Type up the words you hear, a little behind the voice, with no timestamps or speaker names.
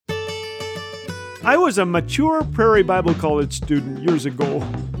I was a mature Prairie Bible College student years ago.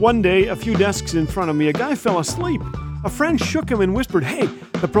 One day, a few desks in front of me, a guy fell asleep. A friend shook him and whispered, "Hey,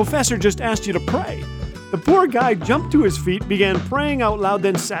 the professor just asked you to pray." The poor guy jumped to his feet, began praying out loud,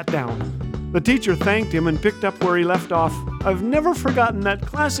 then sat down. The teacher thanked him and picked up where he left off. I've never forgotten that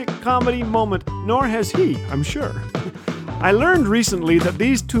classic comedy moment, nor has he, I'm sure. I learned recently that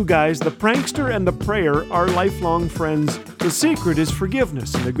these two guys, the prankster and the prayer, are lifelong friends. The secret is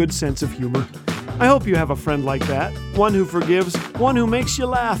forgiveness and a good sense of humor. I hope you have a friend like that, one who forgives, one who makes you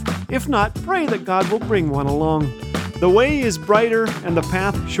laugh. If not, pray that God will bring one along. The way is brighter and the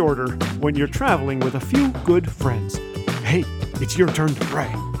path shorter when you're traveling with a few good friends. Hey, it's your turn to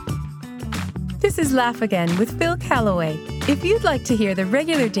pray. This is Laugh Again with Phil Callaway. If you'd like to hear the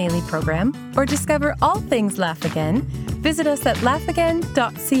regular daily program or discover all things Laugh Again, visit us at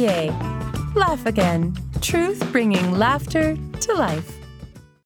laughagain.ca. Laugh Again, truth bringing laughter to life.